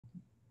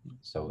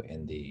So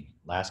in the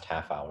last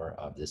half hour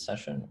of this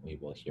session, we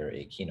will hear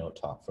a keynote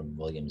talk from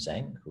William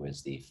Zeng, who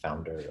is the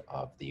founder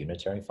of the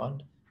Unitary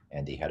Fund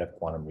and the head of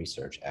quantum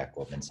research at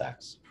Goldman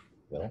Sachs.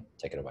 Will,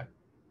 take it away.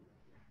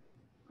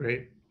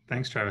 Great.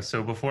 Thanks, Travis.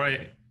 So before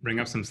I bring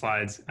up some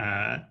slides,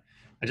 I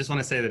just want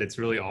to say that it's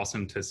really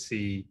awesome to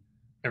see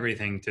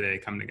everything today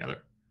come together.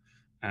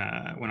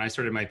 When I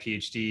started my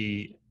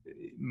PhD,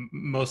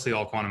 mostly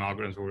all quantum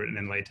algorithms were written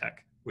in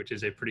LaTeX, which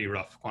is a pretty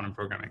rough quantum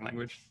programming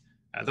language,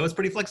 though it's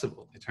pretty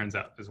flexible, it turns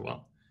out, as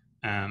well.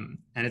 And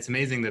it's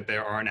amazing that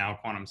there are now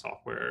quantum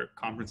software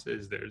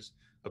conferences. There's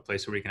a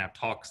place where we can have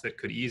talks that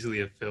could easily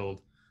have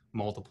filled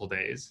multiple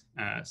days.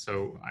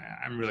 So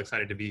I'm really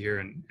excited to be here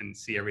and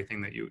see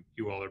everything that you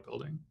all are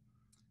building.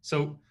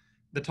 So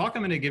the talk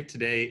I'm going to give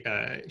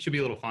today should be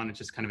a little fun. It's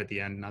just kind of at the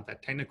end, not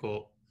that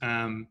technical.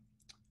 Can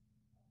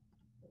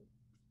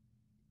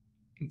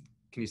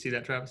you see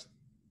that, Travis?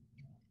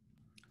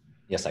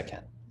 Yes, I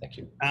can. Thank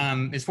you.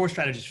 It's 4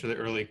 strategies for the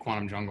early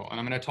quantum jungle. And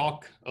I'm going to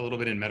talk a little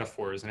bit in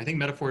metaphors. And I think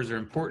metaphors are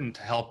important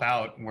to help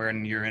out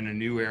when you're in a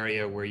new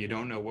area where you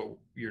don't know what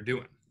you're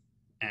doing.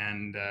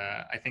 And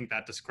I think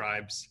that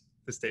describes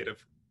the state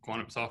of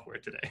quantum software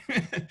today.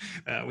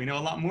 We know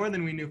a lot more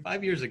than we knew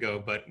 5 years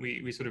ago, but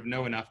we sort of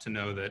know enough to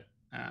know that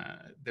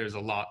there's a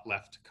lot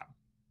left to come.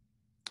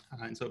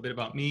 And so a bit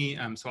about me.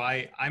 So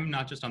I'm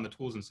not just on the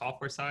tools and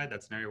software side.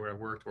 That's an area where I've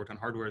worked on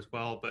hardware as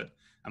well, but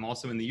I'm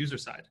also in the user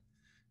side.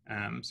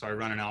 So I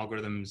run an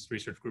algorithms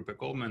research group at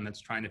Goldman that's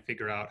trying to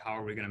figure out how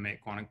are we going to make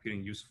quantum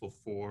computing useful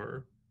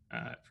for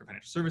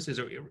financial services,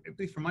 or at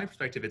least from my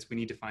perspective, it's we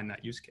need to find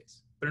that use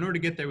case. But in order to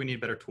get there, we need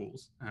better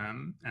tools,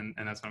 and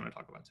that's what I'm going to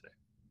talk about today.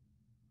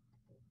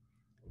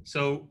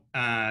 So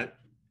a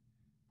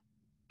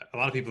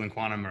lot of people in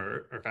quantum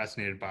are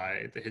fascinated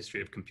by the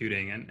history of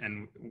computing,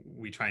 and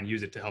we try and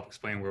use it to help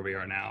explain where we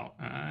are now.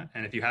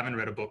 And if you haven't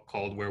read a book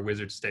called Where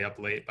Wizards Stay Up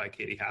Late by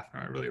Katie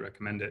Hafner, I really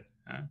recommend it.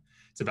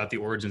 It's about the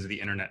origins of the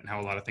internet and how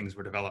a lot of things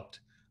were developed.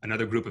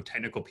 Another group of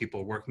technical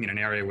people working in an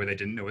area where they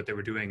didn't know what they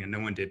were doing and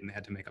no one did, and they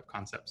had to make up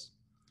concepts.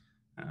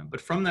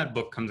 But from that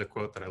book comes a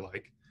quote that I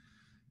like,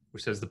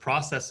 which says, "The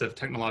process of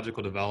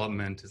technological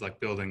development is like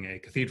building a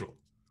cathedral.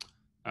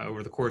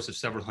 Over the course of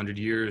several hundred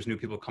years, new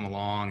people come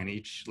along and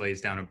each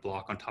lays down a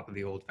block on top of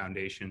the old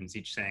foundations,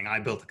 each saying, 'I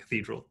built a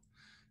cathedral.'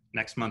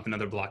 Next month,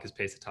 another block is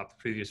placed atop the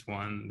previous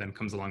one. Then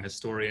comes along a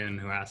historian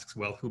who asks,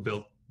 'Well, who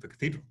built the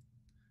cathedral?'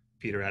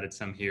 Peter added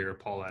some here,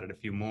 Paul added a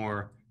few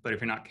more. But if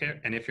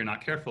you're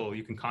not careful,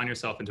 you can con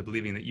yourself into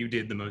believing that you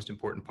did the most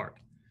important part.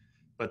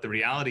 But the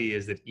reality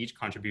is that each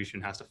contribution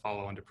has to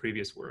follow onto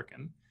previous work,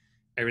 and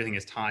everything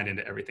is tied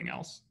into everything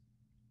else."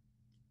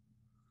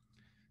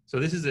 So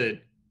this is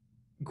a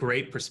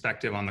great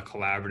perspective on the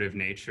collaborative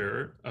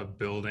nature of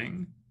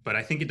building, but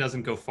I think it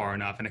doesn't go far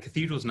enough. And a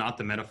cathedral is not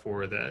the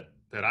metaphor that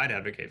I'd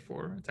advocate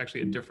for. It's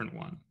actually a different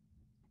one,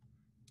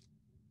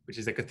 which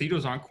is that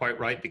cathedrals aren't quite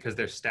right because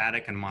they're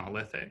static and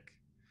monolithic.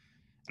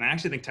 And I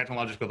actually think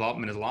technological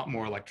development is a lot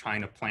more like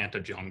trying to plant a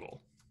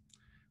jungle,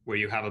 where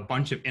you have a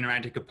bunch of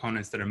interactive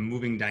components that are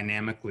moving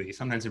dynamically,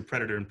 sometimes in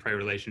predator and prey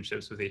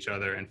relationships with each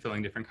other and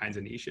filling different kinds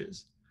of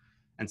niches.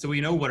 And so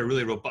we know what a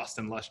really robust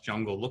and lush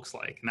jungle looks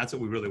like, and that's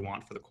what we really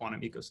want for the quantum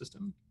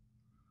ecosystem.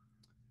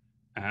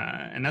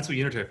 And that's what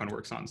Unitary Fund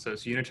works on. So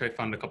Unitary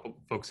Fund, a couple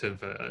folks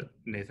have,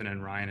 Nathan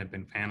and Ryan have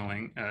been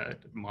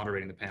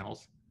moderating the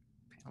panels.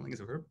 Paneling is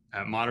a verb?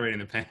 Moderating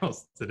the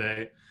panels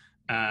today.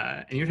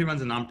 And Unitary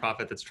Fund's a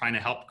nonprofit that's trying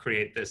to help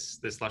create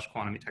this lush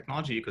quantum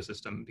technology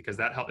ecosystem, because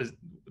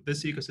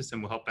this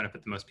ecosystem will help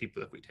benefit the most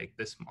people if we take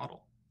this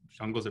model.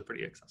 Jungles are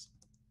pretty accessible.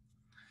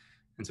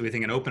 And so we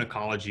think an open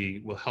ecology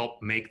will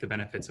help make the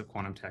benefits of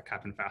quantum tech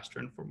happen faster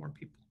and for more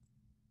people.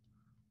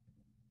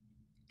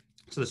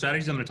 So the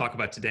strategies I'm going to talk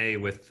about today,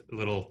 with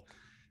little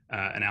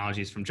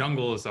analogies from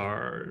jungles,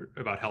 are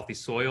about healthy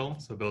soil,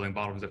 so building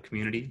bottoms of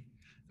community,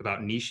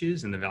 about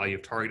niches and the value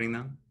of targeting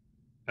them,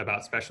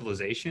 about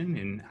specialization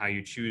in how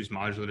you choose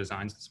modular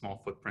designs with small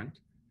footprint,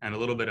 and a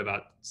little bit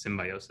about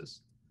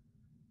symbiosis.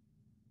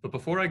 But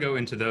before I go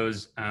into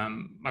those,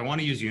 I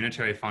want to use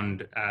Unitary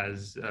Fund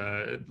as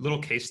a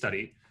little case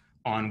study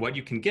on what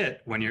you can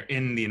get when you're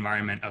in the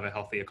environment of a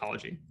healthy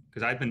ecology,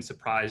 because I've been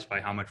surprised by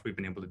how much we've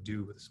been able to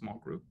do with a small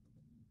group.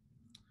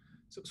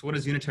 So what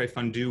does Unitary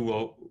Fund do?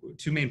 Well,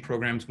 2 main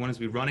programs. One is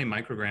we run a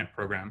microgrant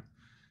program,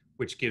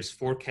 which gives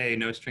 4K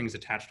no strings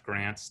attached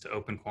grants to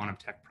open quantum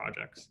tech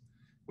projects.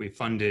 We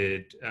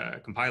funded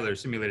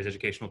compilers, simulators,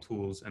 educational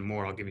tools, and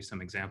more. I'll give you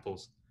some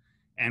examples.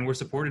 And we're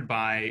supported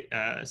by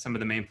some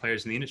of the main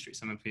players in the industry,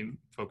 some of the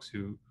folks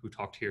who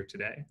talked here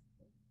today.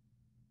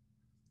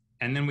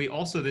 And then we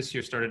also this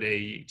year started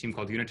a team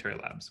called Unitary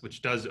Labs,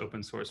 which does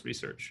open source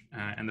research.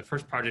 And the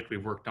first project we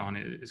worked on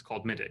is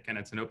called MITIC, and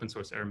it's an open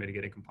source error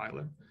mitigating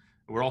compiler.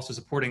 We're also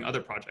supporting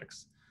other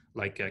projects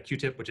like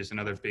QTIP, which is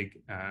another big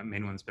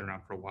main one that's been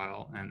around for a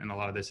while. And a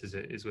lot of this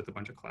is with a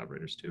bunch of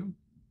collaborators too.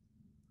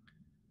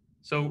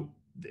 So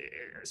the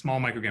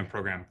small microgrant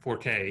program,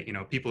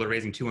 4K, people are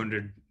raising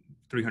 $200,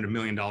 $300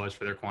 million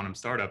for their quantum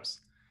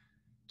startups.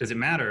 Does it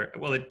matter?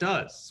 Well, it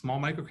does. Small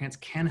microgrants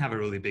can have a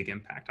really big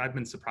impact. I've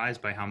been surprised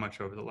by how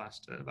much over the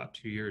last about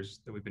 2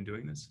 years that we've been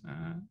doing this,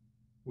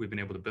 we've been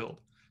able to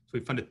build. So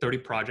we've funded 30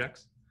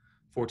 projects,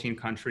 14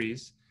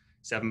 countries,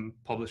 7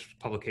 published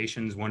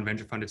publications, 1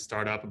 venture-funded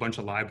startup, a bunch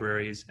of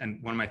libraries, and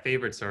one of my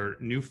favorites are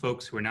new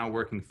folks who are now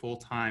working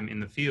full-time in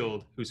the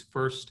field whose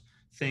first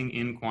thing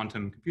in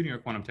quantum computing or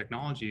quantum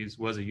technologies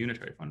was a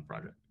Unitary Fund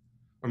project.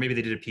 Or maybe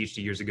they did a PhD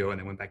years ago and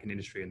they went back into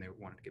industry and they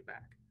wanted to get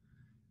back.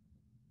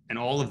 And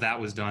all of that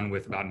was done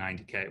with about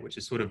 90K, which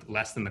is sort of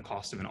less than the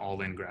cost of an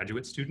all-in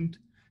graduate student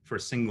for a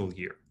single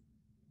year.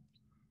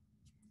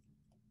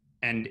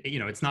 And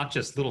it's not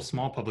just little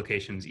small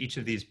publications. Each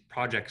of these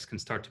projects can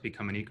start to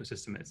become an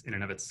ecosystem in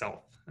and of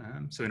itself.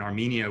 So in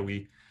Armenia,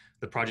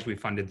 the project we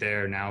funded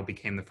there now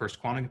became the first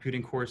quantum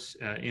computing course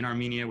in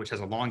Armenia, which has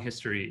a long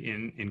history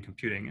in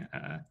computing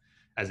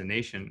as a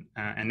nation.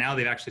 And now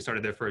they've actually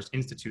started their first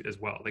institute as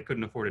well. They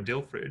couldn't afford a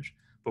dill fridge,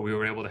 but we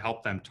were able to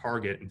help them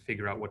target and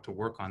figure out what to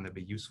work on that'd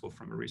be useful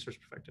from a research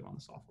perspective on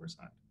the software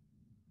side.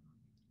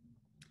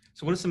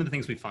 So what are some of the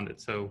things we funded?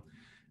 So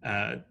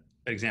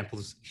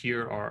examples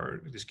here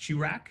are this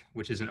QRAC,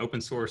 which is an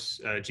open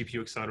source GPU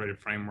accelerated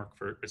framework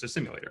it's a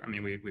simulator. I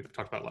mean, we've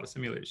talked about a lot of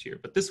simulators here,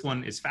 but this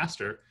one is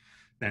faster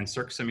than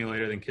Circ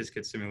simulator, than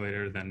Qiskit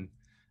simulator, than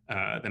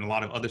a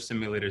lot of other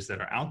simulators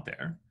that are out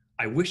there.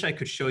 I wish I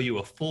could show you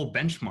a full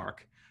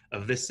benchmark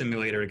of this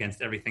simulator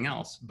against everything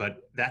else,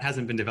 but that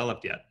hasn't been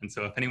developed yet. And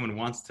so if anyone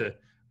wants to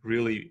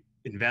really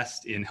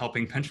invest in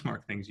helping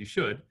benchmark things, you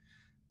should.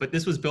 But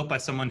this was built by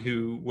someone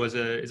who is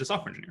a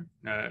software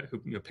engineer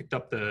who picked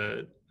up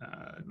the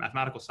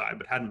mathematical side,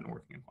 but hadn't been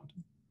working in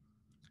quantum.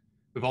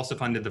 We've also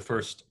funded the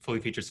first fully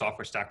featured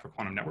software stack for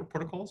quantum network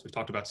protocols. We've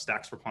talked about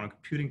stacks for quantum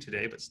computing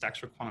today, but stacks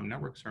for quantum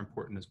networks are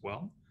important as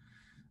well.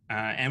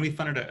 And we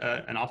funded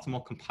an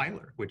optimal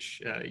compiler, which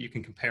you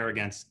can compare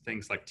against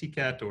things like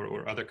TCAT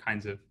or other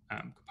kinds of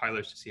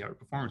compilers to see how it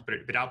performs, but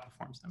it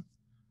outperforms them.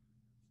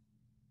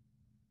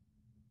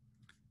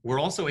 We're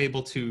also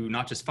able to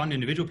not just fund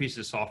individual pieces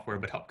of software,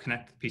 but help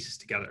connect the pieces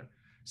together.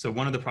 So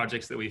one of the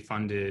projects that we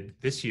funded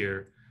this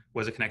year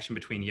was a connection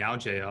between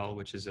YAO-JL,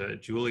 which is a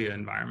Julia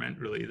environment,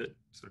 really the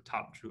sort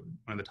of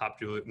one of the top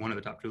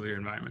Julia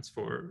environments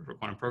for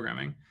quantum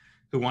programming,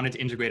 who wanted to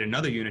integrate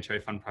another Unitary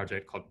Fund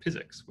project called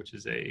PhysiX, which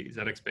is a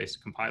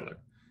ZX-based compiler.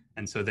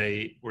 And so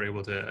they were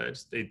able to,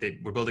 they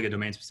were building a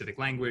domain-specific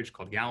language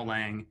called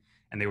YAO-Lang,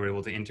 and they were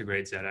able to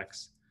integrate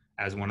ZX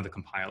as one of the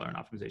compiler and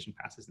optimization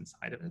passes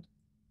inside of it.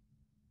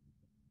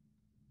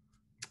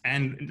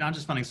 And not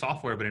just funding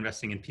software, but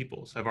investing in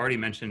people. So I've already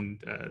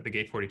mentioned the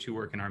Gate 42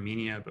 work in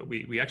Armenia, but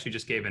we actually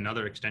just gave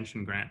another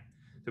extension grant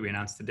that we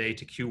announced today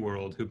to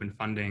QWorld, who've been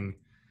funding,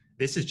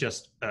 this is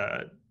just,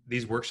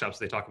 these workshops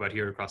they talk about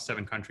here across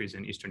 7 countries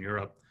in Eastern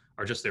Europe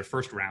are just their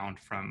first round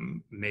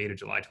from May to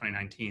July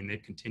 2019.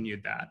 They've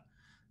continued that.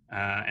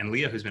 And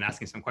Leah, who's been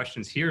asking some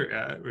questions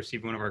here,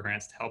 received one of our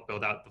grants to help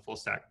build out the full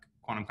stack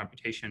quantum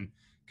computation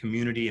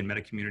community and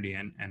meta community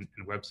and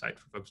website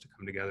for folks to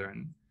come together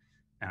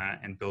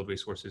and build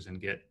resources and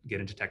get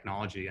into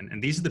technology.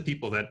 And these are the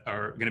people that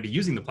are going to be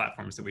using the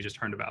platforms that we just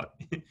heard about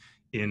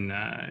in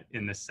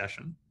this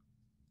session.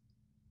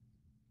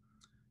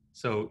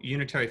 So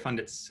Unitary Fund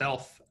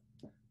itself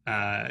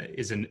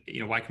is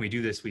why can we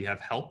do this? We have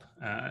help,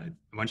 a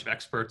bunch of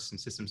experts in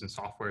systems and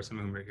software, some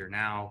of whom are here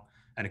now,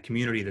 and a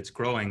community that's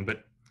growing.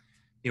 But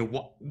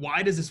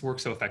why does this work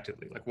so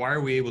effectively? Like, why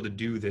are we able to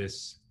do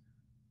this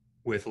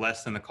with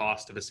less than the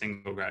cost of a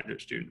single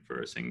graduate student for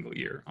a single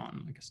year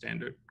on like a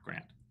standard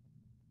grant?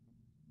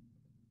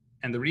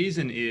 And the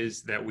reason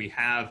is that we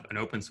have an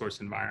open source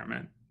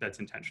environment that's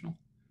intentional.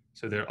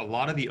 So there are a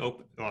lot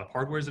of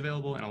hardware is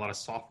available and a lot of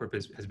software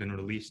has been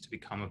released to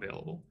become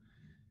available.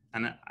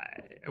 And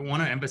I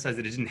want to emphasize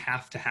that it didn't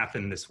have to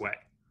happen this way.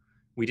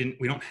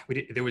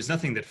 There was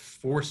nothing that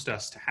forced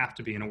us to have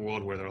to be in a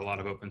world where there are a lot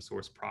of open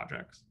source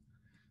projects.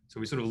 So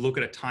we sort of look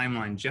at a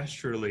timeline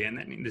gesturally,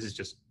 and this is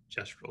just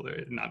gestural.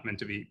 They're not meant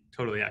to be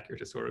totally accurate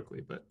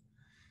historically, but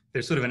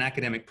there's sort of an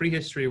academic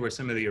prehistory where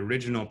some of the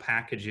original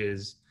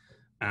packages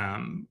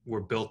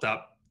were built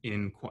up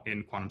in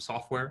quantum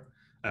software.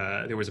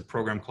 There was a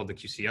program called the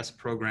QCS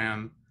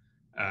program,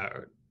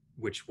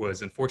 which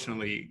was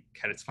unfortunately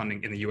had its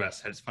funding in the US,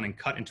 had its funding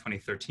cut in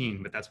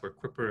 2013, but that's where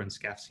QUIPR and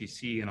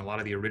SCAF-CC and a lot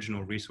of the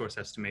original resource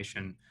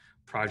estimation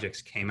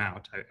projects came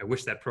out. I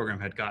wish that program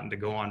had gotten to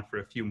go on for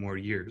a few more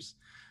years,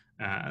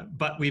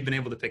 but we've been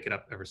able to pick it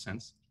up ever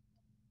since.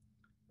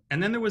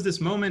 And then there was this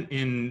moment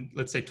in,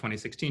 let's say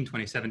 2016,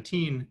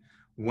 2017,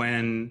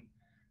 when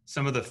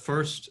some of the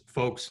first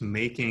folks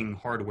making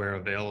hardware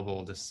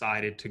available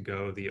decided to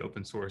go the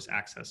open source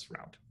access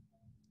route.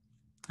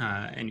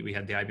 And we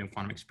had the IBM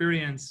Quantum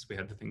Experience. We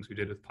had the things we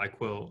did with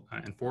PyQuil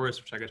and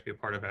Forest, which I got to be a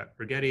part of at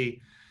Rigetti.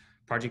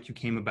 Project U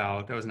came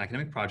about, that was an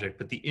academic project,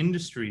 but the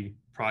industry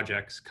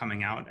projects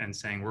coming out and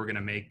saying we're going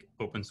to make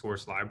open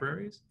source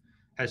libraries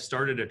has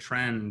started a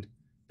trend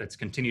that's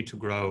continued to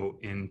grow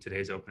in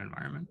today's open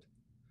environment.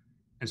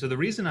 And so the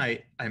reason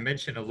I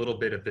mentioned a little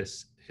bit of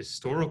this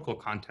historical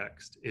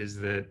context is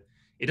that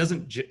it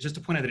doesn't, just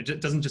to point out that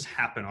it doesn't just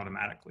happen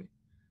automatically.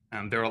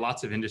 There are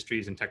lots of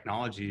industries and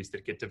technologies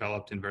that get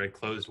developed in very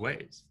closed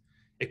ways.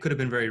 It could have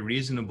been very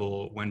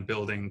reasonable when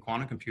building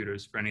quantum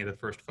computers for any of the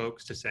first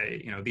folks to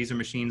say, you know, these are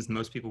machines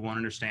most people won't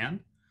understand.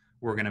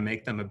 We're going to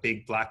make them a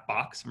big black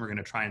box, and we're going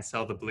to try and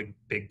sell the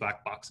big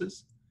black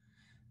boxes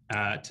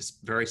to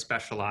very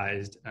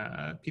specialized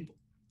people.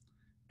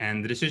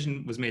 And the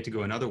decision was made to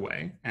go another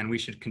way, and we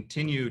should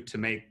continue to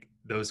make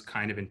those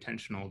kind of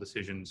intentional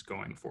decisions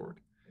going forward.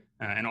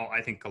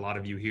 I think a lot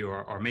of you here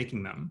are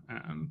making them.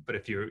 But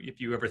if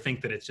you ever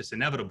think that it's just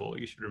inevitable,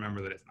 you should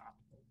remember that it's not.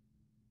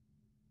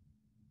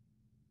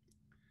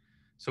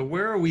 So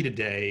where are we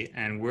today,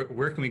 and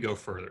where can we go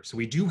further? So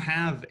we do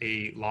have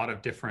a lot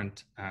of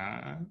different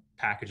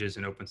packages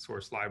and open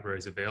source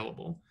libraries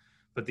available.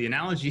 But the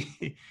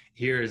analogy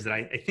here is that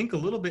I think a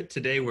little bit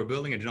today we're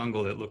building a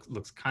jungle that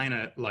looks kind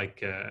of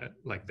like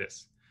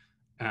this.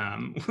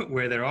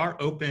 Where there are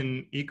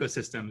open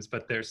ecosystems,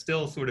 but they're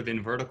still sort of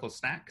in vertical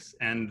stacks,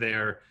 and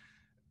they're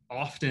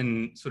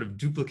often sort of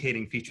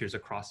duplicating features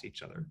across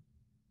each other,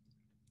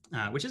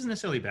 which isn't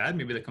necessarily bad.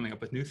 Maybe they're coming up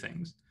with new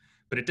things,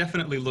 but it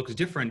definitely looks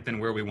different than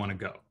where we want to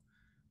go,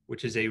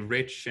 which is a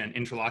rich and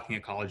interlocking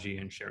ecology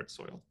and shared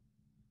soil.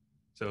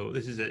 So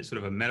this is a sort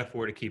of a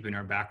metaphor to keep in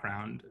our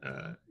background,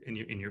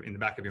 in the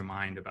back of your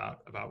mind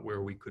about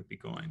where we could be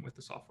going with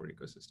the software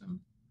ecosystem.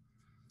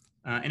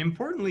 And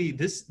importantly,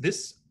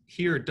 this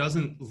here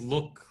doesn't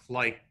look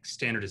like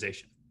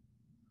standardization,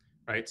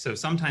 right? So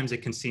sometimes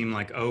it can seem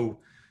like, oh,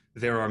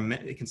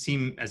 it can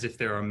seem as if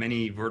there are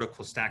many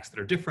vertical stacks that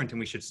are different, and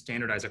we should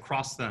standardize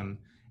across them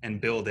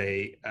and build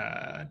a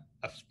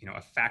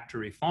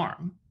factory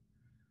farm.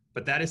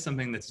 But that is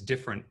something that's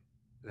different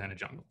than a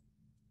jungle,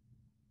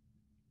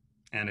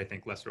 and I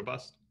think less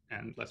robust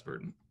and less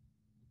verdant.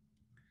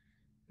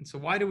 And so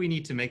why do we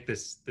need to make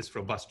this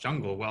robust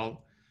jungle?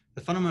 Well,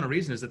 the fundamental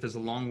reason is that there's a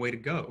long way to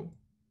go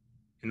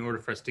in order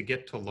for us to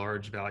get to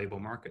large, valuable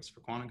markets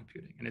for quantum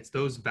computing. And it's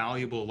those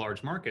valuable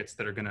large markets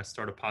that are going to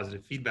start a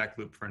positive feedback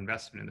loop for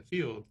investment in the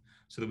field,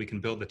 so that we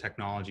can build the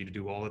technology to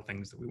do all the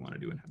things that we want to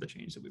do and have the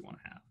change that we want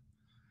to have.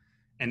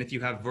 And if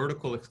you have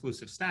vertical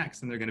exclusive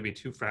stacks, then they're going to be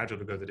too fragile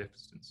to go the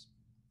distance.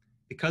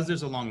 Because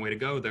there's a long way to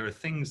go, there are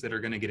things that are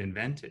going to get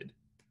invented.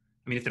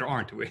 I mean, if there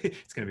aren't,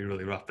 it's going to be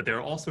really rough, but there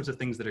are all sorts of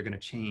things that are going to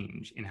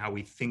change in how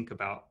we think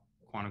about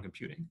quantum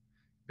computing.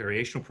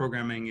 Variational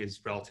programming is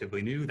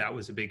relatively new. That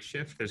was a big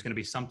shift. There's going to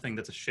be something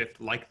that's a shift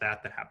like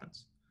that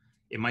happens.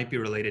 It might be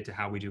related to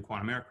how we do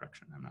quantum error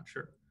correction. I'm not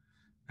sure.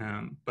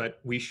 But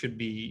we should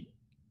be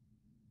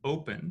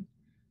open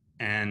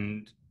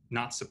and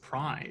not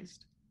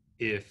surprised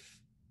if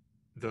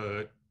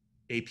the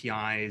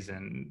APIs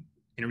and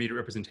intermediate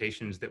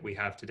representations that we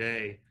have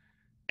today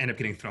end up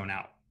getting thrown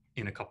out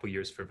in a couple of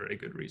years for very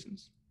good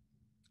reasons.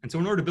 And so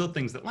in order to build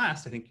things that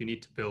last, I think you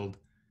need to build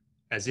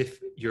as if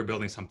you're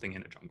building something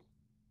in a jungle.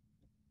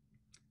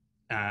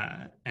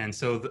 And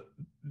so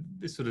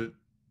this sort of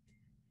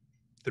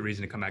the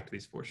reason to come back to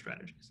these 4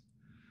 strategies.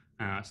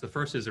 So the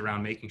first is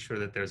around making sure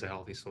that there's a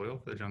healthy soil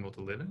for the jungle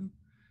to live in.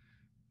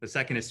 The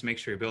second is to make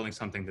sure you're building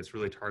something that's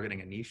really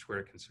targeting a niche where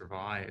it can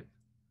survive.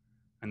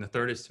 And the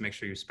third is to make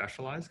sure you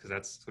specialize, because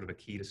that's sort of a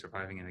key to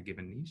surviving in a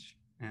given niche.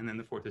 And then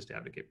the fourth is to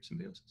advocate for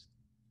symbiosis.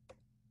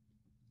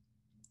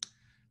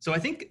 So I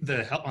think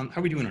how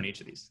are we doing on each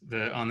of these?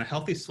 On the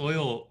healthy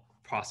soil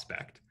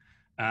prospect,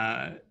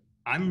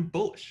 I'm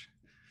bullish.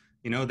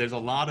 You know, there's a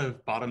lot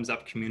of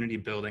bottoms-up community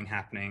building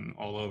happening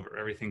all over.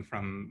 Everything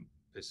from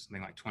there's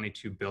something like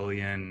 22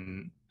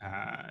 billion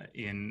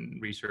in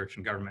research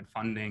and government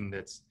funding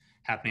that's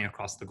happening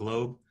across the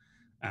globe.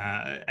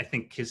 I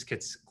think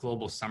Qiskit's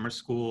Global Summer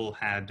School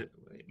had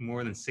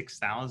more than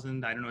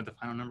 6,000, I don't know what the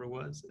final number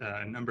was,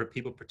 a number of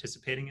people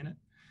participating in it,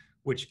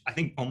 which I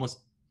think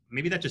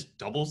maybe that just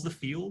doubles the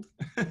field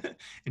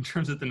in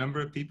terms of the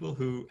number of people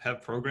who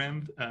have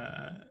programmed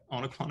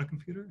on a quantum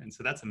computer. And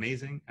so that's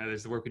amazing.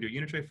 There's the work we do at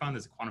Unitary Fund,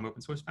 there's a Quantum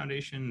Open Source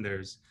Foundation,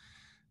 there's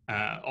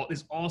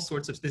all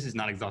sorts of, this is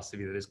not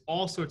exhaustive either, there's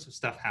all sorts of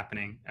stuff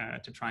happening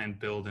to try and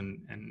build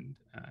and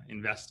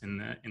invest in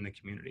the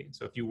community.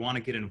 So if you want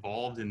to get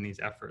involved in these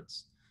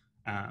efforts,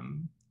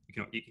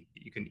 you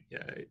can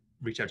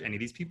reach out to any of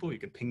these people. You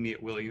can ping me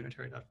at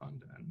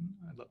will@unitary.fund, and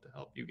I'd love to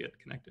help you get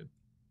connected.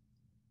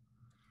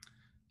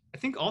 I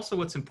think also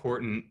what's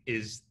important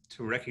is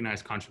to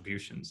recognize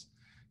contributions,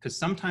 because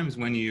sometimes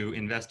when you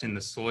invest in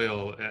the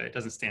soil, it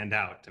doesn't stand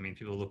out. I mean,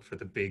 people look for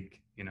the big,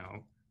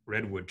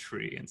 redwood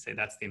tree and say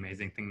that's the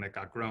amazing thing that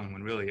got grown,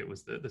 when really it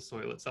was the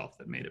soil itself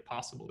that made it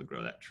possible to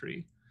grow that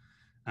tree.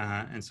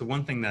 And so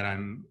one thing that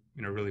I'm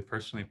really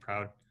personally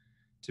proud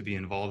to be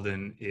involved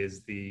in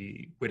is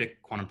the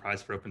WITIC Quantum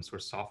Prize for Open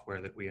Source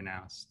Software that we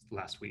announced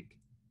last week,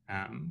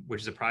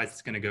 which is a prize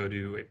that's going to go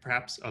to a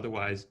perhaps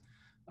otherwise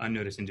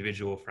unnoticed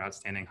individual for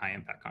outstanding high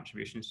impact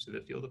contributions to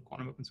the field of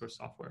quantum open source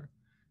software.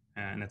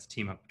 And that's a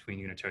team up between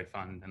Unitary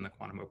Fund and the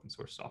Quantum Open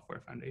Source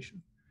Software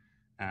Foundation.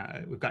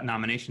 We've got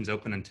nominations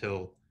open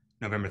until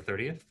November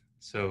 30th.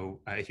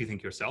 So if you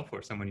think yourself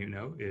or someone you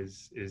know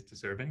is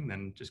deserving,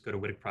 then just go to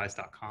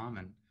witicprize.com,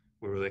 and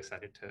we're really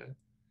excited to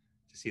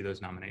to see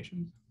those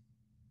nominations.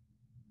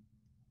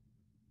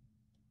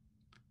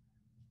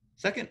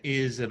 Second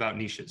is about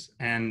niches.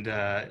 And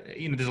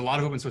there's a lot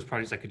of open source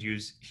projects I could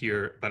use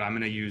here, but I'm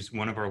going to use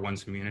one of our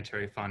ones from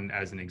Unitary Fund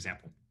as an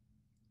example.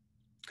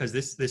 Because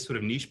this sort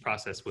of niche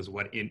process was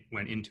what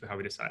went into how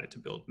we decided to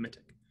build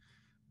Mythic.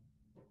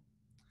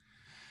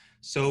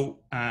 So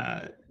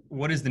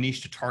what is the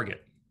niche to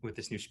target with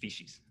this new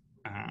species?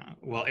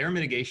 Well, error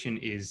mitigation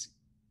is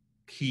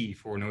key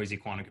for noisy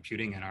quantum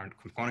computing, and our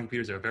quantum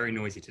computers are very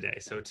noisy today.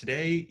 So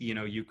today,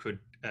 you could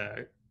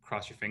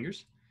cross your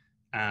fingers,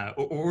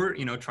 or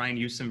try and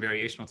use some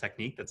variational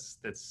technique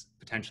that's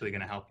potentially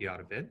going to help you out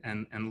a bit.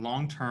 And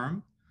long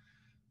term,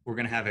 we're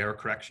going to have error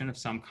correction of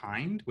some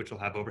kind, which will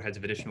have overheads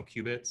of additional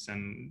qubits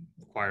and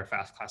require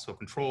fast classical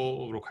control.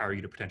 Will require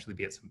you to potentially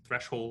be at some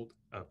threshold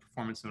of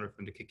performance in order for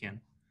them to kick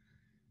in.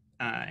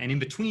 And in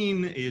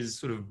between is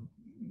sort of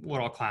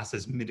what I'll class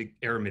as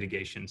error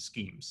mitigation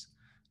schemes.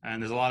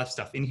 And there's a lot of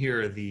stuff in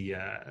here.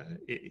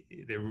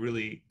 They're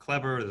really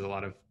clever. There's a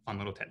lot of fun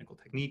little technical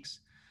techniques,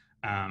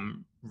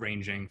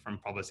 ranging from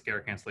probabilistic error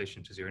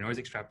cancellation to zero noise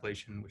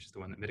extrapolation, which is the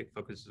one that Mythic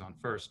focuses on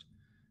first.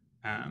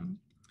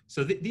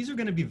 So these are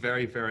going to be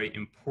very, very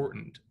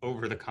important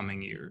over the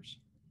coming years.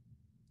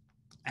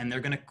 And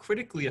they're going to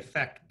critically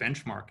affect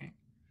benchmarking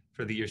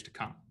for the years to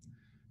come.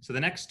 So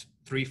the next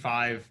 3,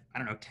 5,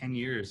 10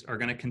 years are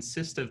going to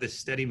consist of this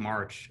steady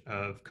march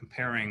of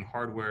comparing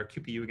hardware,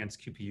 QPU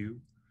against QPU,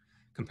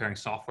 comparing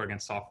software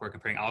against software,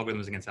 comparing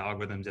algorithms against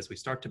algorithms as we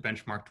start to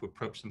benchmark to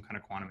approach some kind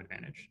of quantum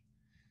advantage.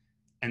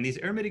 And these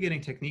error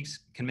mitigating techniques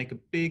can make a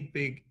big,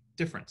 big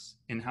difference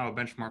in how a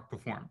benchmark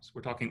performs.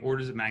 We're talking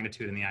orders of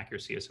magnitude in the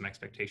accuracy of some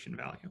expectation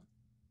value.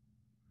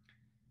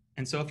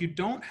 And so if you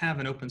don't have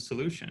an open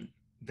solution,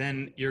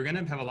 then you're going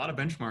to have a lot of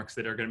benchmarks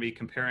that are going to be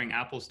comparing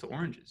apples to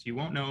oranges. You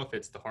won't know if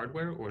it's the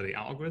hardware or the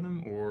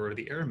algorithm or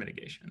the error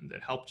mitigation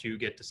that helped you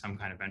get to some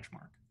kind of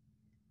benchmark.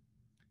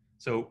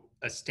 So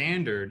a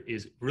standard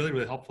is really,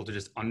 really helpful to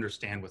just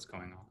understand what's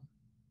going on.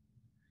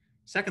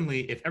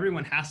 Secondly, if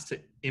everyone has to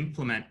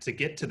implement to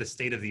get to the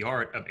state of the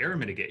art of error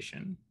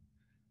mitigation,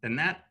 then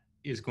that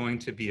is going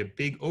to be a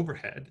big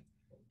overhead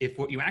if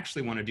what you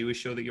actually want to do is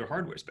show that your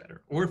hardware is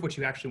better, or if what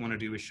you actually want to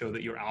do is show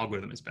that your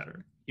algorithm is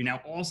better. You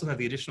now also have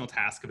the additional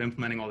task of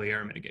implementing all the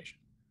error mitigation.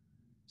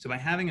 So by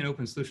having an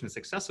open solution that's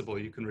accessible,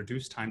 you can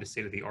reduce time to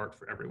state of the art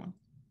for everyone.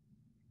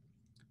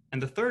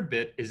 And the third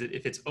bit is that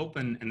if it's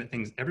open and the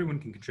things everyone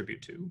can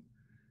contribute to,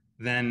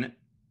 then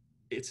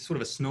it's sort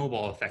of a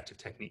snowball effect of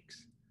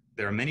techniques.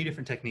 There are many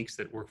different techniques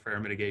that work for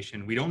error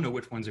mitigation. We don't know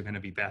which ones are going to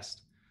be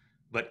best,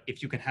 but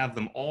if you can have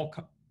them all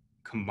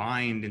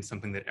combined in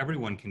something that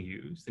everyone can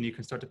use, then you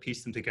can start to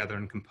piece them together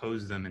and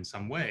compose them in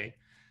some way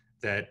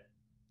that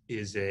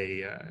is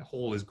a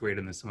whole is greater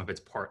than the sum of its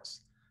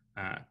parts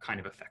kind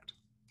of effect,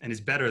 and is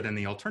better than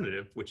the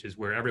alternative, which is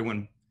where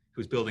everyone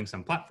who's building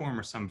some platform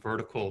or some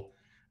vertical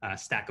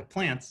stack of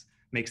plants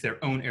makes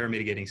their own error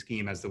mitigating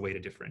scheme as the way to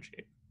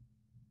differentiate.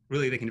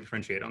 Really, they can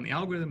differentiate on the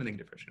algorithm and they can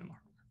differentiate on the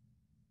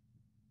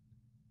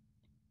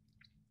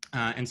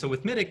hardware. And so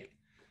with Mythic,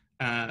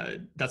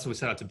 that's what we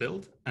set out to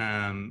build.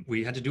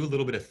 We had to do a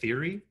little bit of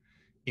theory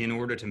in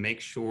order to make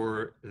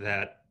sure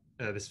that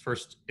this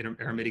first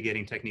error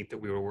mitigating technique that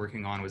we were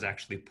working on was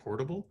actually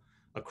portable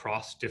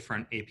across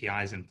different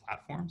APIs and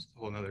platforms. A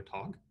whole nother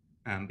talk,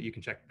 but you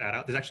can check that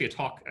out. There's actually a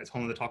talk, a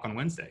whole nother talk on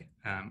Wednesday,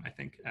 I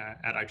think,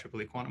 at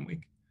IEEE Quantum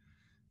Week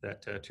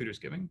that Tutor's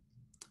giving.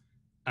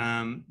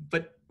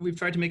 But we've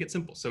tried to make it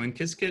simple. So in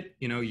Qiskit,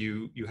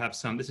 you have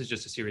some, this is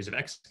just a series of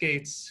X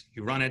gates,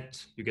 you run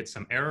it, you get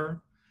some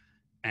error.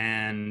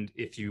 And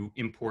if you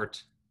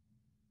import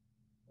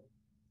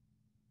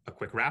a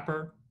quick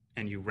wrapper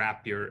and you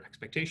wrap your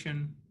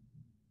expectation,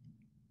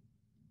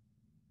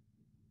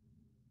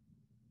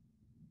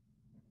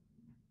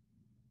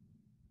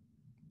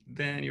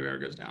 then your error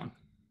goes down.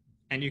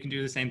 And you can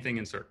do the same thing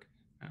in Circ.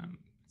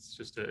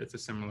 It's a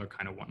similar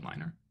kind of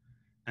one-liner.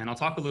 And I'll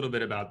talk a little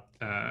bit about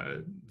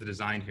the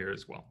design here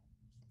as well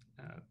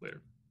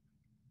later.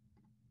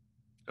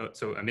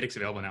 So Mythic's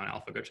available now in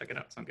alpha. Go check it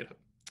out. It's on GitHub.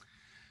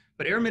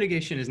 But error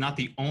mitigation is not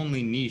the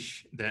only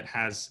niche that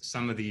has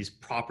some of these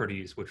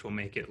properties which will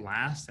make it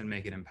last and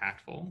make it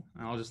impactful.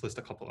 And I'll just list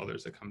a couple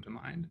others that come to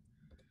mind.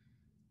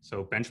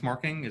 So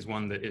benchmarking is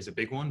one that is a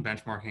big one.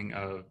 Benchmarking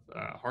of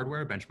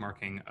hardware,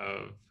 benchmarking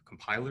of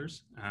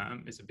compilers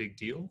is a big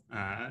deal.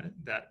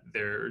 That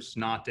there's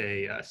not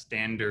a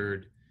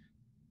standard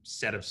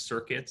set of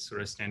circuits or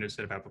a standard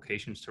set of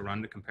applications to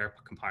run to compare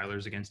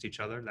compilers against each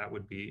other. That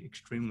would be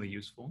extremely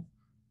useful.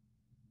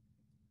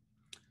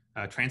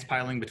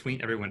 Transpiling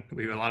between everyone.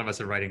 A lot of us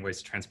are writing ways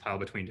to transpile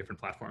between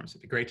different platforms.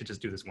 It'd be great to just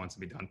do this once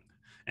and be done,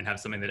 and have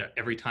something that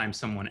every time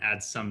someone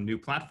adds some new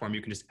platform,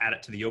 you can just add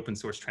it to the open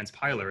source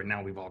transpiler, and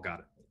now we've all got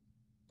it.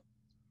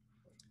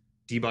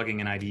 Debugging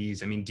in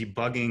IDEs. I mean,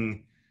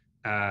 debugging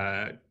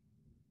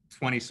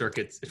 20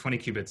 circuits, 20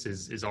 qubits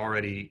is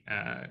already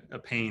a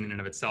pain in and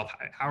of itself.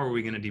 How are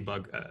we going to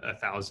debug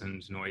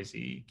 1,000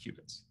 noisy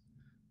qubits?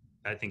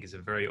 I think is a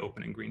very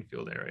open and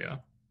greenfield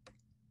area.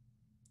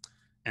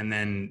 And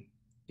then,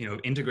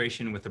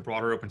 integration with the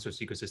broader open source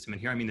ecosystem. And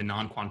here I mean the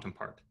non-quantum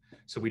part.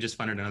 So we just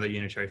funded another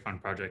Unitary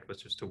Fund project,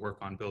 which was to work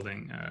on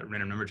building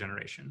random number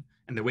generation.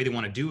 And the way they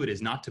want to do it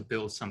is not to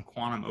build some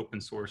quantum open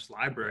source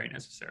library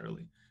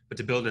necessarily, but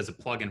to build it as a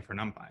plugin for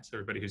NumPy. So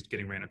everybody who's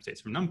getting random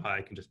states from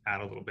NumPy can just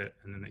add a little bit,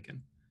 and then they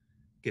can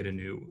get a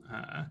new,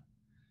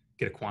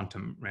 get a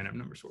quantum random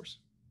number source.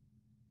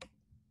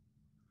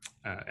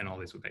 And all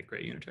these would make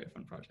great Unitary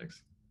Fund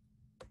projects.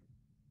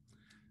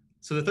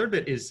 So the third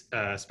bit is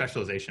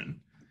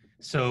specialization.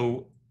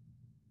 So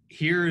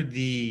here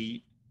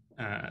the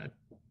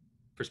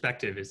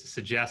perspective is to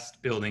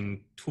suggest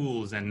building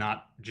tools and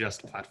not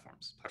just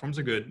platforms. Platforms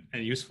are good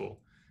and useful,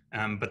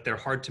 but they're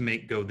hard to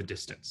make go the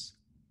distance.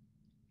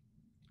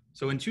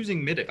 So in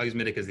choosing MITIC, I'll use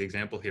MITIC as the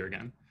example here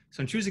again.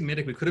 So in choosing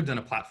MITIC, we could have done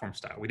a platform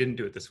style. We didn't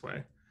do it this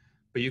way.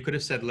 But you could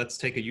have said, let's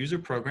take a user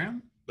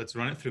program, let's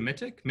run it through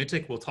MITIC.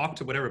 MITIC will talk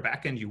to whatever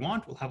backend you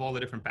want. We'll have all the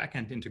different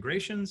backend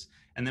integrations,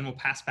 and then we'll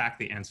pass back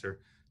the answer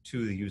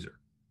to the user.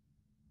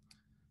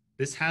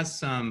 This has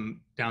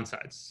some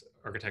downsides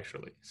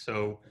architecturally.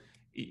 So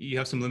you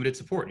have some limited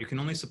support. You can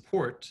only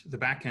support the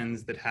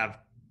backends that have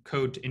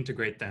code to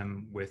integrate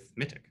them with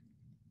MITIC.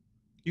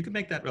 You could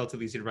make that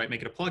relatively easy to write,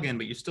 make it a plugin,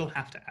 but you still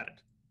have to add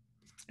it.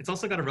 It's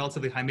also got a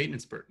relatively high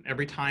maintenance burden.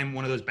 Every time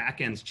one of those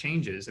backends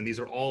changes, and these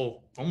are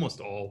all, almost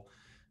all,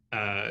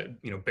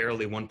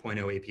 barely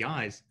 1.0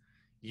 APIs,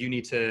 you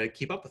need to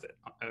keep up with it.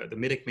 The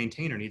MITIC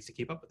maintainer needs to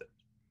keep up with it.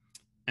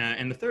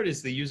 And the third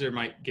is the user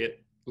might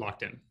get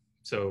locked in.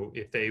 So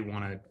if they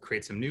want to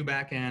create some new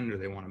backend or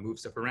they want to move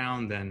stuff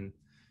around, then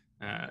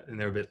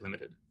they're a bit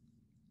limited.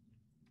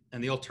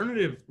 And the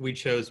alternative we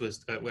chose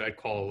was what I'd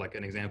call like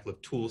an example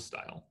of tool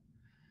style.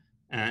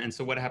 And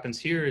so what happens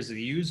here is the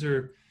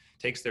user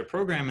takes their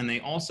program and they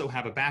also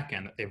have a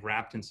backend that they've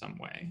wrapped in some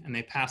way, and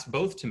they pass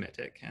both to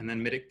MITIC, and then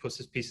MITIC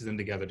pieces them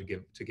together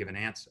to give an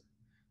answer.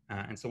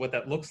 And so what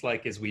that looks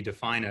like is we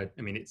define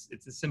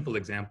it's a simple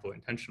example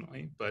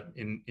intentionally, but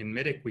in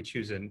MITIC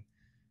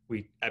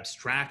we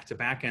abstract a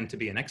backend to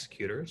be an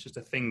executor. It's just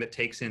a thing that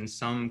takes in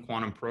some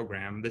quantum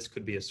program. This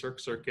could be a Circ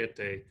circuit,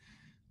 a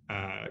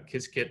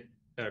Qiskit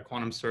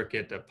quantum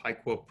circuit, a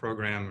PyQuil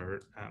program,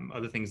 or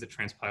other things that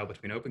transpile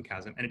between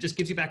OpenQASM, and it just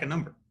gives you back a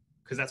number,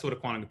 because that's what a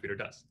quantum computer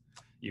does.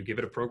 You give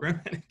it a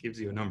program and it gives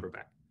you a number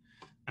back.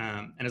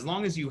 And as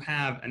long as you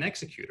have an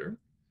executor,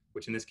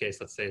 which in this case,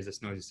 let's say is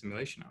this noisy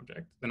simulation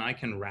object, then I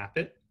can wrap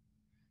it,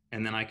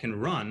 and then I can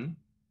run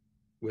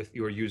with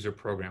your user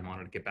program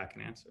on it to get back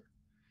an answer.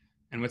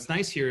 And what's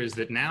nice here is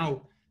that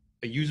now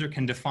a user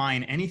can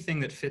define anything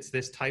that fits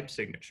this type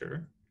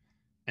signature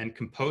and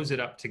compose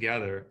it up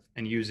together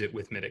and use it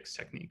with MITIC's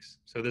techniques.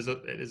 So there's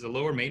a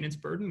lower maintenance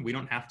burden. We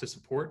don't have to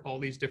support all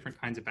these different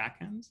kinds of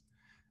backends.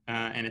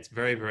 And it's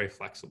very, very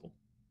flexible.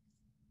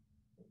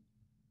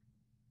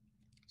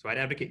 So I'd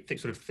advocate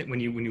when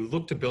you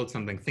look to build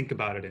something, think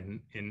about it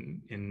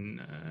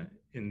in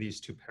these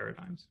two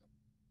paradigms.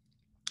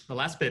 The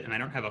last bit, and I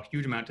don't have a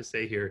huge amount to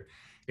say here,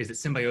 is that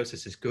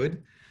symbiosis is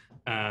good.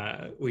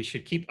 We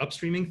should keep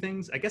upstreaming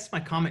things. I guess my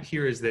comment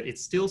here is that it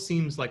still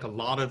seems like a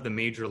lot of the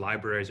major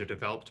libraries are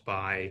developed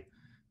by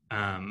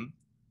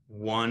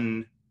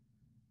one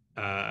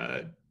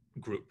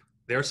group.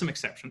 There are some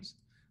exceptions.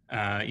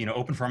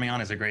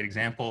 OpenFermion is a great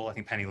example. I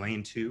think Penny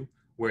Lane too,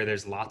 where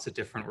there's lots of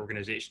different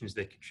organizations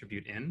that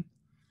contribute in.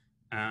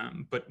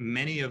 But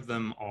many of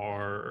them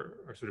are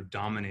sort of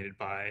dominated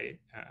by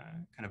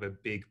kind of a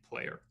big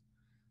player.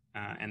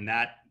 And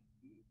that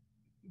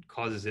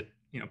causes it,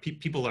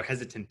 people are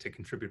hesitant to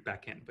contribute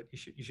back in, but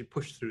you should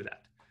push through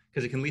that,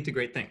 because it can lead to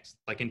great things.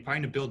 Like in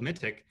trying to build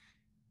MITIC,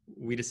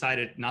 we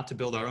decided not to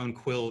build our own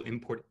Quill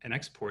import and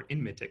export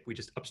in MITIC. We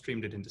just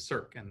upstreamed it into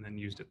Circ and then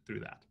used it through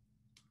that.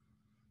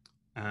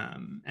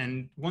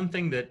 And one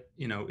thing that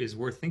is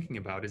worth thinking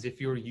about is if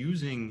you're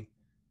using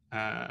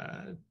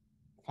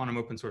quantum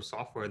open source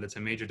software that's a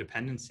major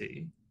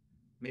dependency,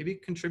 maybe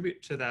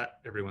contribute to that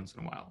every once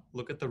in a while.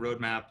 Look at the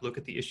roadmap, look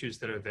at the issues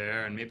that are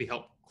there, and maybe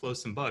help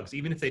close some bugs.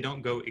 Even if they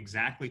don't go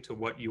exactly to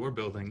what you're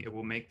building, it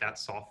will make that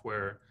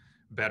software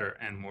better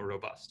and more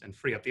robust, and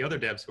free up the other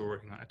devs who are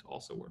working on it to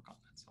also work on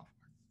that software.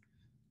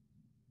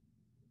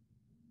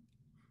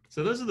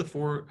 So those are the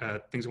four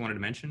things I wanted to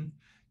mention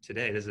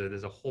today.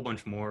 There's a whole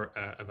bunch more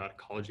about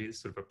ecology. This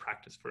is sort of a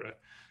practice for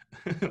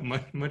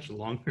a much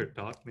longer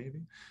talk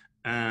maybe.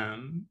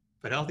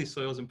 But healthy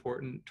soil is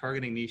important,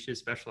 targeting niches,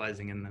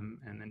 specializing in them,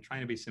 and then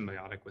trying to be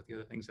symbiotic with the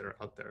other things that are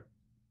out there.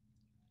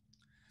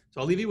 So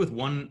I'll leave you with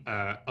one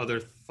other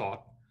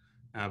thought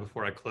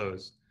before I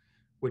close,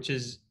 which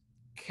is,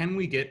 can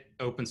we get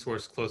open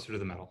source closer to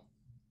the metal?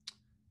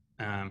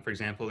 For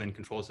example, in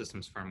control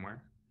systems firmware.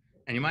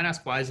 And you might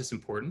ask, why is this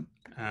important?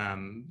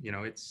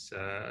 It's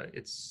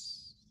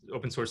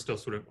open source still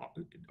sort of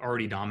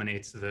already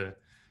dominates the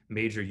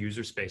major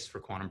user space for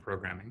quantum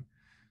programming.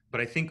 But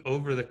I think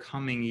over the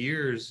coming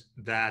years,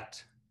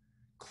 that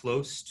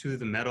close to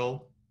the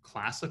metal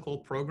classical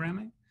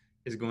programming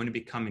is going to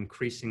become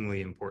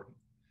increasingly important.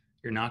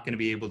 You're not going to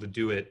be able to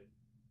do it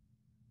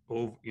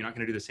you're not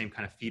going to do the same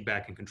kind of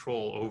feedback and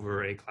control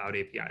over a cloud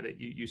API that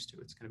you used to.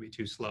 It's going to be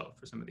too slow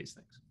for some of these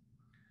things.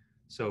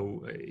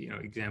 So,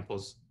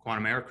 examples,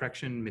 quantum error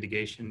correction,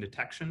 mitigation,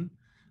 detection.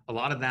 A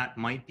lot of that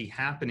might be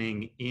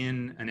happening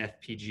in an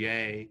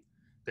FPGA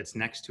that's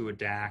next to a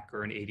DAC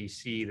or an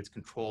ADC that's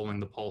controlling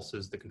the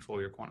pulses that control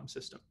your quantum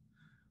system.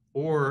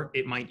 Or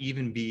it might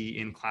even be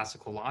in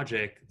classical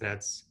logic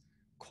that's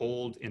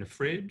cold in a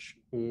fridge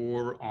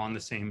or on the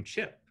same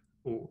chip,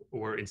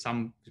 or in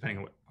some, depending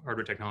on what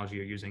hardware technology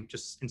you're using,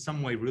 just in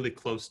some way really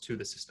close to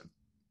the system.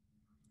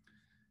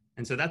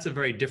 And so that's a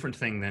very different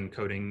thing than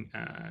coding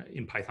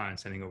in Python and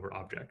sending over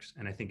objects.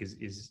 And I think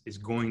is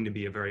going to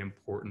be a very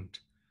important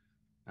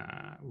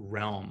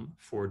realm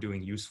for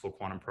doing useful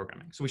quantum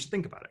programming. So we should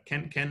think about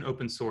it. Can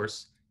open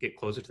source get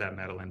closer to that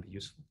metal and be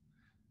useful?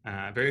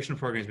 Variational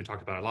programming has been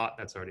talked about a lot.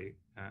 That's already,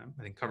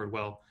 I think, covered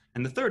well.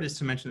 And the third is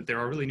to mention that there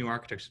are really new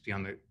architectures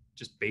beyond the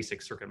just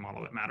basic circuit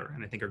model that matter,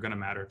 and I think are going to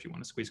matter if you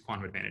want to squeeze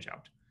quantum advantage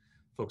out.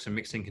 Folks are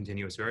mixing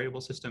continuous variable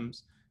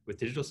systems with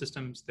digital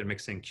systems. They're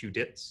mixing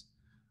QDITs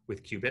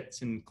with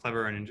qubits in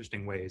clever and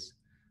interesting ways.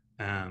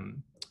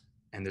 And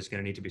there's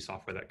going to need to be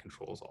software that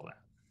controls all that.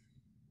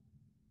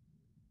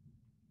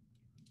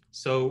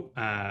 So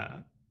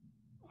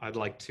I'd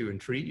like to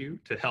entreat you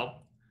to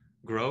help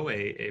grow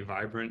a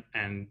vibrant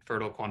and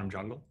fertile quantum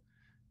jungle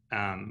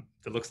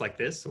that looks like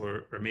this,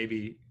 or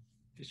maybe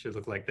it should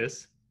look like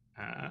this,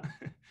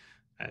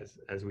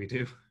 as we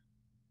do.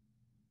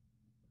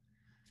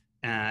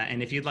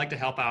 And if you'd like to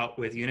help out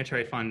with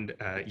Unitary Fund,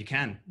 you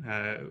can.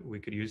 We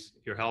could use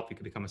your help. You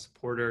could become a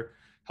supporter,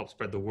 help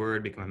spread the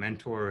word, become a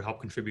mentor, help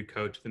contribute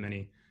code to the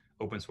many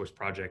open source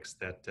projects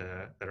that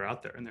are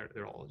out there, and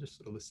they're all just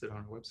sort of listed on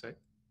our website.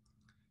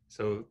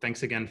 So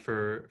thanks again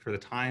for the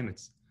time.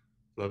 It's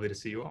lovely to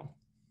see you all.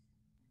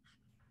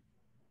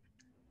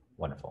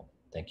 Wonderful.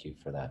 Thank you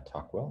for that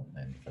talk, Will,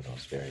 and for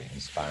those very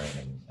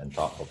inspiring and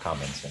thoughtful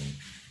comments.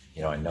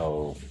 And I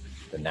know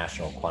the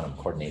National Quantum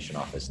Coordination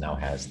Office now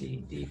has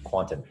the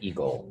Quantum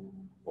Eagle,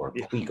 or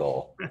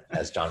Queagle,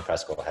 as John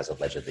Fresco has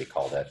allegedly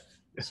called it.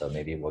 So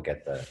maybe we'll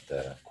get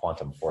the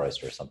Quantum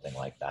Forest or something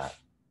like that.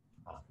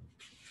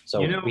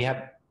 So we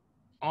have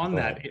on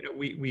that.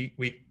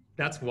 We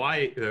that's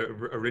why the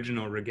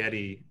original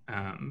Rigetti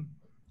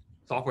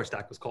software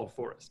stack was called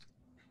Forest.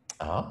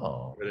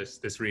 Oh, for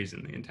this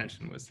reason, the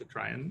intention was to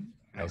try and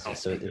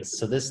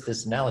so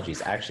this analogy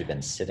has actually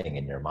been sitting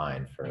in your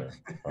mind for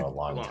a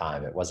long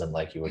time. It wasn't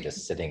like you were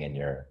just sitting in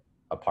your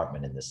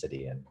apartment in the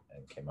city and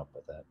came up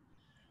with it.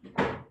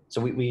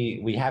 So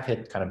we have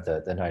hit kind of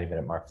the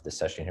 90-minute mark for this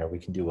session here. We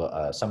can do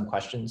some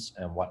questions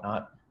and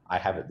whatnot. I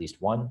have at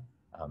least one.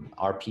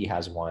 RP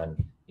has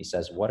one. He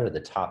says, what are the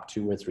top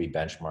 2 or 3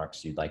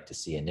 benchmarks you'd like to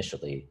see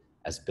initially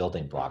as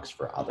building blocks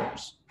for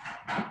others?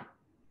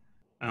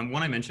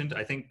 One I mentioned,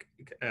 I think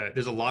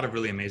there's a lot of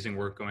really amazing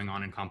work going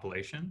on in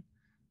compilation.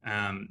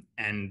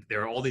 And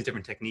there are all these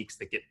different techniques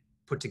that get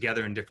put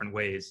together in different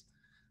ways.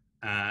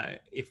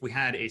 If we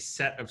had a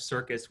set of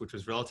circuits which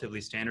was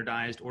relatively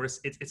standardized, or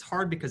it's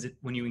hard because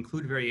when you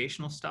include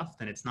variational stuff,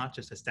 then it's not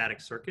just a static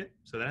circuit.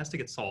 So that has to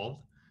get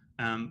solved.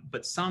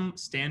 But some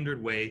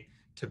standard way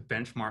to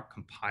benchmark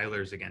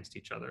compilers against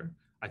each other,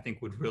 I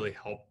think would really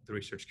help the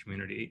research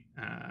community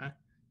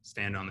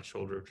stand on the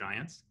shoulder of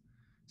giants.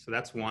 So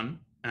that's one.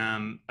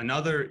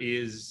 Another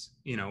is,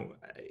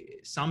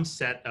 some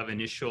set of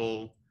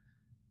initial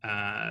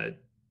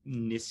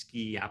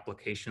NISQI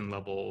application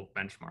level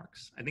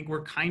benchmarks. I think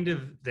we're kind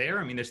of there.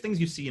 I mean, there's things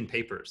you see in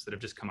papers that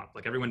have just come up,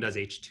 like everyone does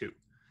H2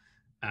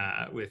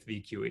 with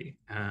VQE,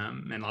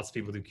 and lots of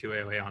people do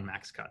QAOA on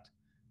max cut.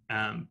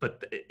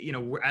 But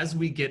as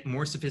we get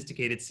more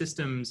sophisticated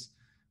systems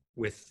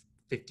with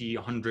 50,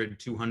 100,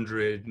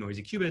 200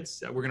 noisy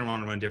qubits, we're going to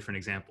want to run different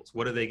examples.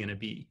 What are they going to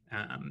be?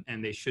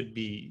 And they should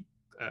be,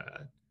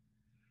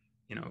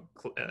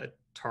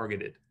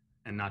 targeted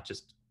and not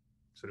just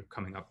sort of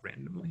coming up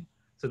randomly.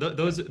 So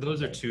those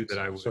are 2 that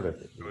I would sort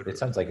of. It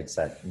sounds like it's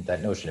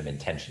that notion of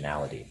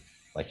intentionality,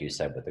 like you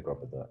said, with the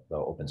growth of the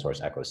open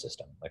source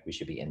ecosystem. Like we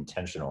should be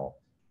intentional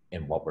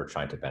in what we're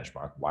trying to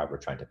benchmark, why we're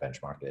trying to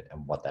benchmark it,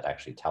 and what that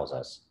actually tells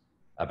us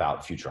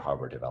about future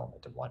hardware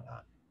development and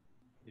whatnot.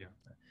 Yeah.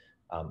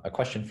 A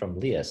question from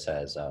Leah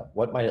says,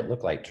 what might it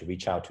look like to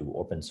reach out to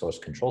open source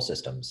control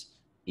systems,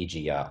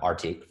 e.g.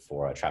 RTIC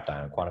for trapped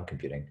ion quantum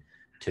computing,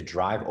 to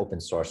drive open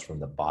source from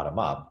the bottom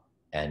up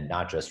and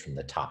not just from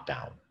the top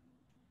down?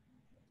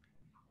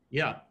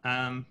 Yeah,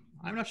 I'm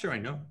not sure I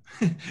know.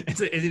 I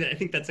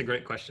think that's a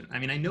great question. I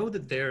mean, I know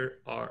that there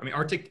are,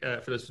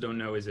 RTIC, for those who don't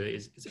know, is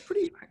a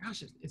pretty,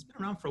 gosh, it's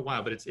been around for a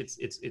while, but it's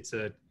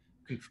a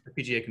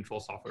FPGA control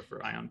software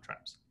for ion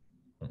traps.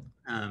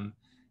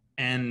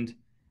 And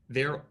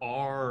there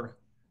are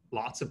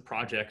lots of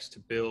projects to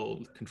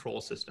build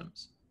control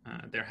systems.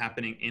 They're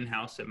happening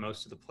in-house at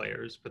most of the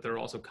players, but there are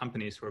also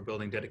companies who are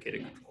building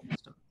dedicated control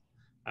systems,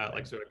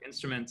 like Zurich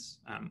Instruments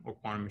or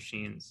Quantum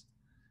Machines.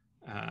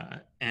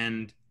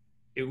 And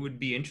it would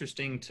be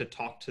interesting to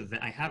talk to them.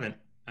 I haven't,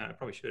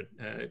 probably should,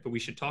 but we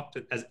should talk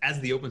to, as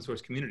the open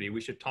source community,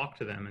 we should talk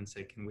to them and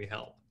say, can we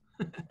help?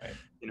 Right.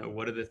 You know,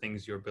 what are the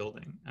things you're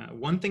building?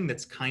 One thing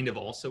that's kind of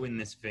also in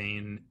this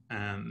vein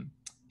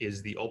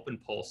is the Open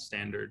Pulse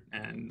standard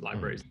and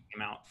libraries that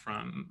came out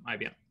from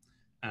IBM.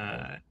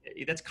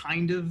 That's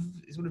kind of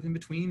sort of in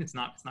between. It's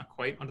not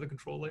quite under the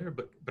control layer,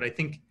 but I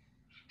think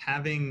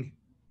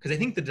because I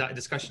think the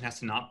discussion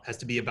has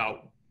to be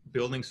about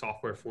building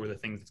software for the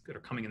things that are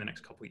coming in the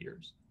next couple of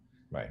years.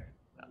 Right.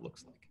 That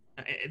looks like.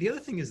 The other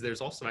thing is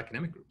there's also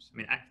academic groups. I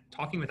mean,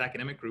 talking with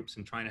academic groups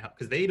and trying to help,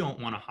 because they don't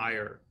want to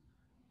hire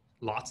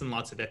lots and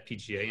lots of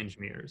FPGA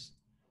engineers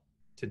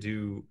to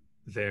do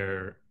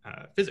their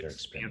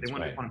physics. You know, they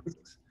want to do quantum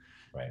physics.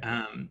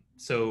 Right.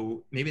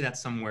 So maybe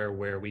that's somewhere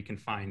where we can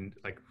find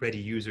like ready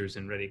users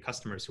and ready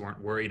customers who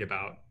aren't worried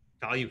about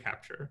value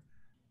capture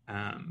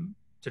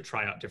to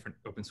try out different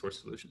open source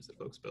solutions that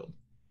folks build.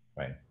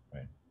 Right.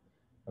 Right.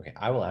 Okay,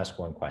 I will ask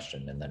one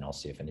question and then I'll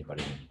see if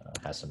anybody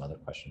has some other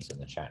questions in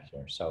the chat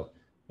here. So,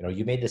 you know,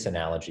 you made this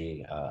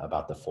analogy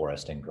about the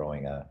forest and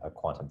growing a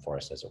quantum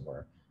forest, as it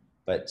were.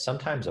 But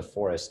sometimes a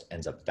forest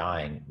ends up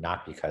dying,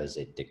 not because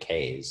it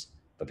decays,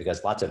 but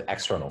because lots of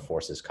external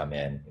forces come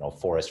in, you know,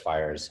 forest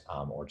fires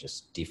or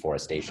just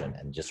deforestation,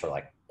 and just sort of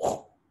like,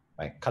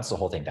 right, cuts the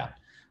whole thing down.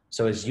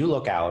 So as you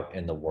look out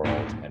in the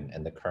world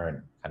and the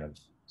current kind of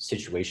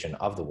situation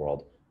of the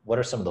world, what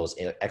are some of those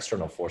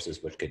external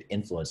forces which could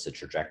influence the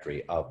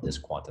trajectory of this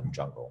quantum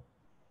jungle?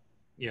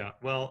 Yeah,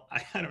 well,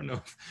 I don't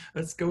know.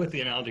 Let's go with the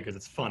analogy because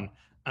it's fun.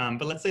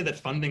 But let's say that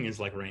funding is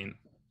like rain.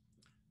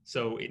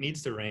 So it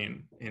needs to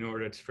rain in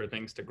order for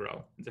things to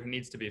grow. There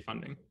needs to be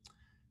funding.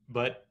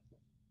 But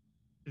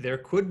there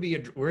could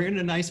be, we're in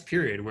a nice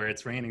period where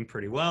it's raining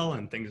pretty well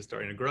and things are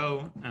starting to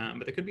grow,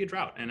 but there could be a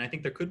drought. And I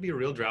think there could be a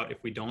real drought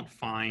if we don't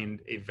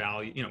find a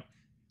value, you know,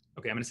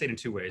 okay, I'm going to say it in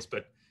two ways,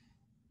 but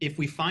if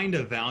we find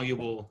a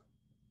valuable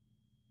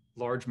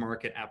large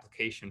market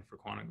application for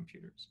quantum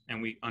computers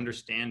and we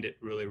understand it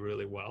really,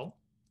 really well,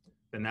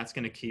 then that's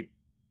going to keep,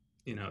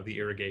 you know, the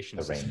irrigation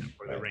system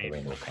or the rain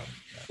will come.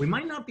 Yeah. We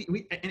might not be,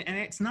 and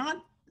it's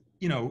not,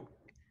 you know,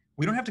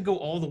 we don't have to go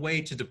all the way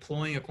to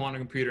deploying a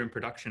quantum computer in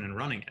production and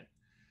running it.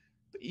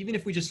 But even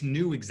if we just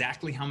knew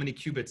exactly how many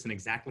qubits and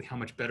exactly how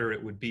much better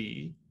it would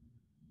be,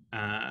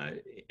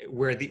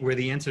 where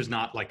the answer is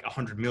not like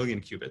 100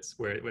 million qubits,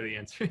 where the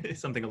answer is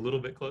something a little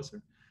bit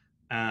closer,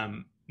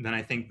 then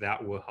I think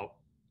that will help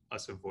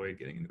us avoid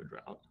getting into a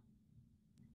drought.